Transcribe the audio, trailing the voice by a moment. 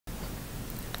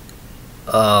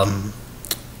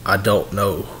I don't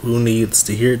know who needs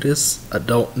to hear this. I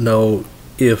don't know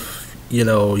if,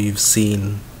 you've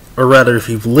seen, or rather if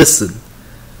you've listened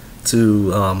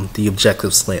to the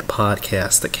Objective Slant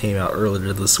podcast that came out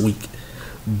earlier this week.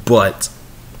 But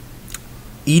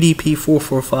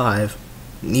EDP445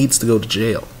 needs to go to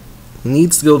jail. He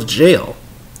needs to go to jail.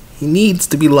 He needs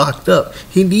to be locked up.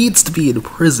 He needs to be in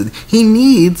prison. He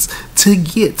needs to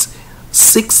get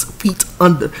 6 feet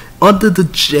under the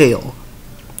jail.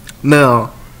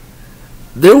 Now,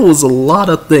 there was a lot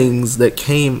of things that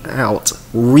came out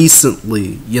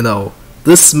recently.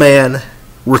 This man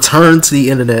returned to the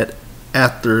internet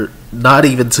after not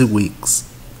even 2 weeks.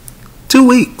 2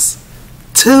 weeks.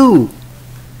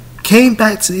 Came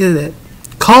back to the internet,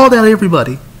 called out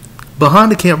everybody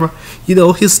behind the camera.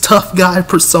 His tough guy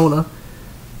persona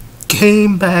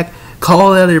came back,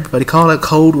 called out everybody, called out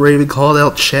Cold Raven, called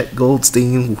out Chet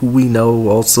Goldstein, who we know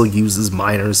also uses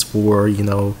minors for,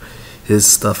 his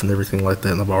stuff and everything like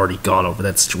that. And I've already gone over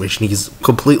that situation. He's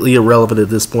completely irrelevant at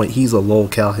this point. He's a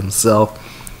lolcow himself.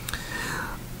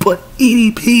 But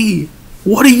EDP,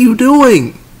 what are you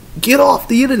doing? Get off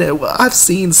the internet. I've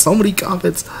seen so many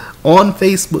comments on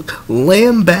Facebook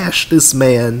lambash this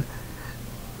man.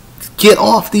 Get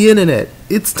off the internet.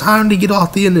 It's time to get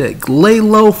off the internet. Lay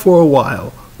low for a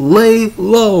while. Lay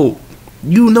low.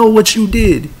 You know what you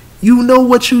did. You know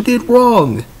what you did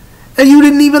wrong. And you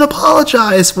didn't even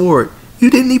apologize for it. You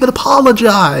didn't even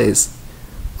apologize.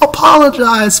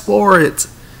 Apologize for it.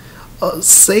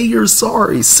 Say you're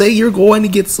sorry. Say you're going to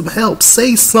get some help.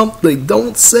 Say something.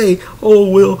 Don't say, "Oh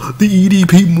well, the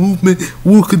EDP movement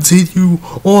will continue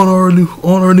on our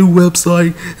new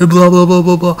website and blah blah blah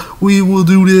blah blah. We will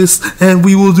do this and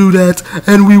we will do that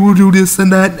and we will do this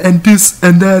and that and this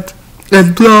and that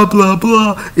and blah blah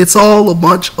blah." It's all a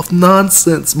bunch of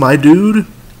nonsense, my dude.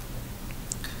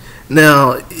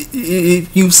 Now,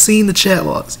 if you've seen the chat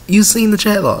logs. You've seen the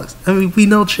chat logs. I mean, we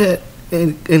know Chet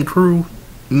and crew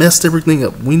messed everything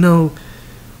up. We know,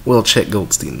 well, Chet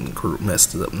Goldstein and crew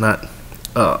messed it up. Not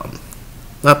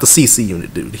the CC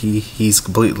unit dude.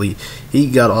 He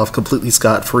got off completely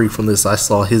scot-free from this. I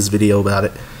saw his video about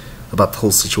it, about the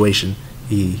whole situation.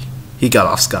 He got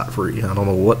off scot-free. I don't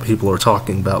know what people are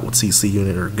talking about with CC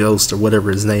unit or Ghost or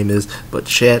whatever his name is, but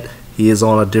Chet, he is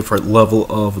on a different level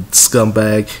of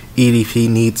scumbag. EDP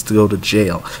needs to go to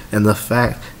jail. And the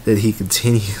fact that he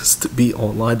continues to be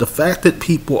online, the fact that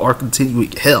people are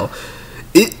continuing, hell,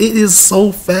 it is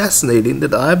so fascinating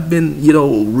that I've been,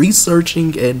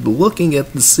 researching and looking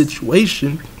at the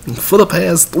situation for the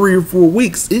past 3 or 4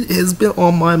 weeks. It has been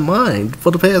on my mind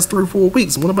for the past 3 or 4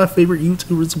 weeks. One of my favorite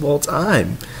YouTubers of all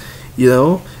time,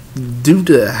 due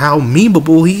to how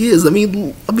memeable he is. I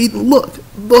mean, look,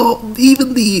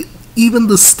 even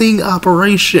the Sting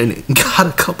operation got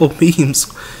a couple memes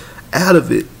out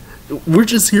of it. We're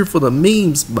just here for the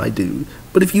memes, my dude.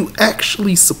 But if you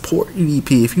actually support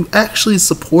EDP, if you actually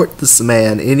support this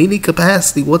man in any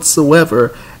capacity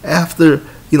whatsoever, after,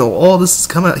 all this has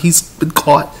come out, he's been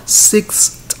caught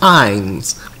 6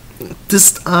 times.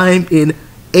 This time in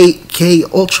 8K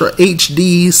Ultra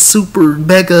HD Super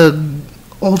Mega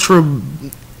Ultra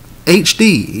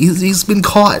HD. He's been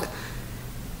caught.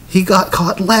 He got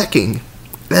caught lacking,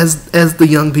 as the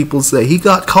young people say. He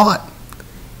got caught.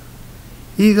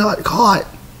 He got caught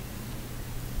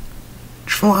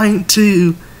trying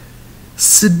to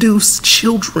seduce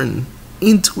children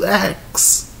into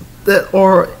acts that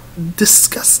are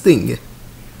disgusting.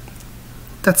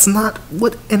 That's not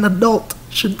what an adult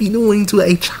should be doing to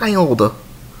a child.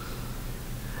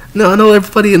 Now, I know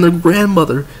everybody and their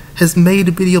grandmother has made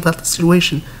a video about the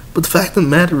situation, but the fact of the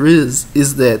matter is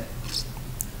that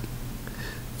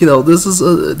this is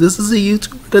a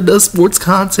YouTuber that does sports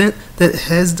content, that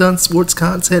has done sports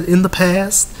content in the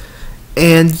past,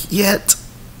 and yet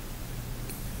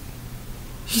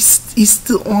he's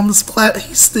still on this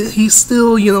he's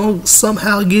still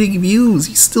somehow getting views.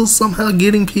 He's still somehow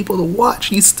getting people to watch.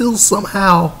 He's still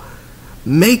somehow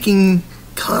making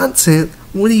content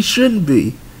when he shouldn't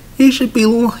be. He should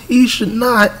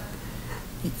not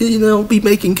be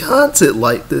making content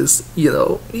like this.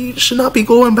 He should not be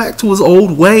going back to his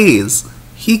old ways.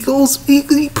 He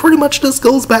pretty much just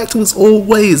goes back to his old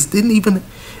ways. Didn't even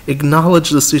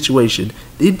acknowledge the situation.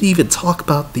 Didn't even talk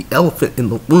about the elephant in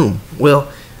the room. Well,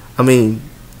 I mean,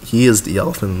 he is the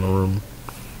elephant in the room.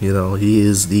 He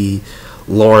is the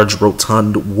large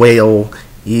rotund whale.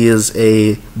 He is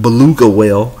a beluga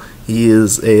whale. He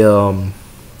is a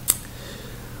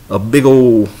big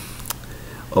old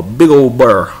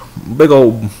bear.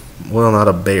 Well, not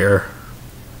a bear.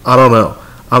 I don't know.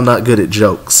 I'm not good at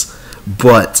jokes.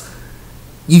 But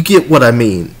you get what I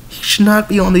mean. He should not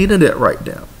be on the internet right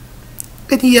now.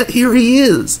 And yet here he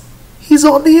is. He's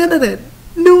on the internet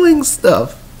doing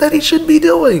stuff that he should be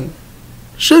doing.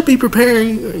 Should be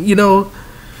preparing,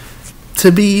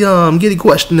 to be getting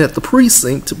questioned at the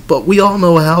precinct. But we all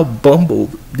know how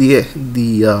bumbled the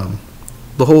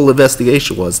whole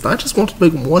investigation was. And I just want to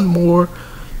make one more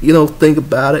thing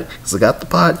about it, because I got the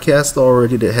podcast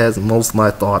already that has most of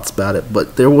my thoughts about it.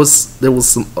 But there was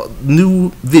some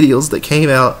new videos that came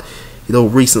out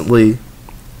recently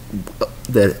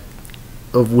that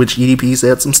of which EDP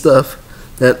said some stuff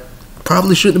that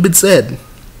probably shouldn't have been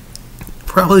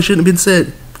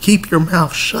said. Keep your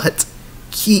mouth shut.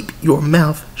 Keep your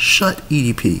mouth shut,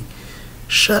 EDP.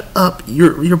 Shut up.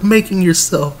 You're making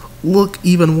yourself look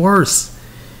even worse.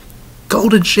 Go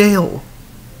to jail.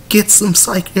 Get some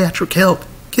psychiatric help.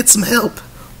 Get some help.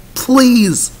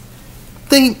 Please.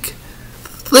 Think.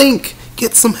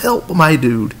 Get some help, my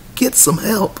dude. Get some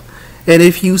help. And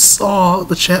if you saw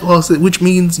the chat logs, which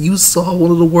means you saw one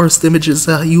of the worst images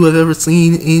that you have ever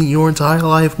seen in your entire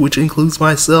life, which includes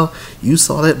myself, you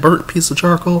saw that burnt piece of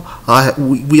charcoal.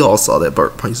 We all saw that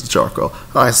burnt piece of charcoal.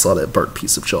 I saw that burnt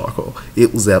piece of charcoal.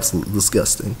 It was absolutely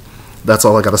disgusting. That's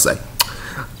all I gotta say.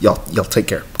 Y'all take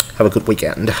care. Have a good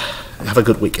weekend. Have a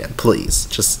good weekend, please.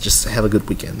 Just have a good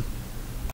weekend.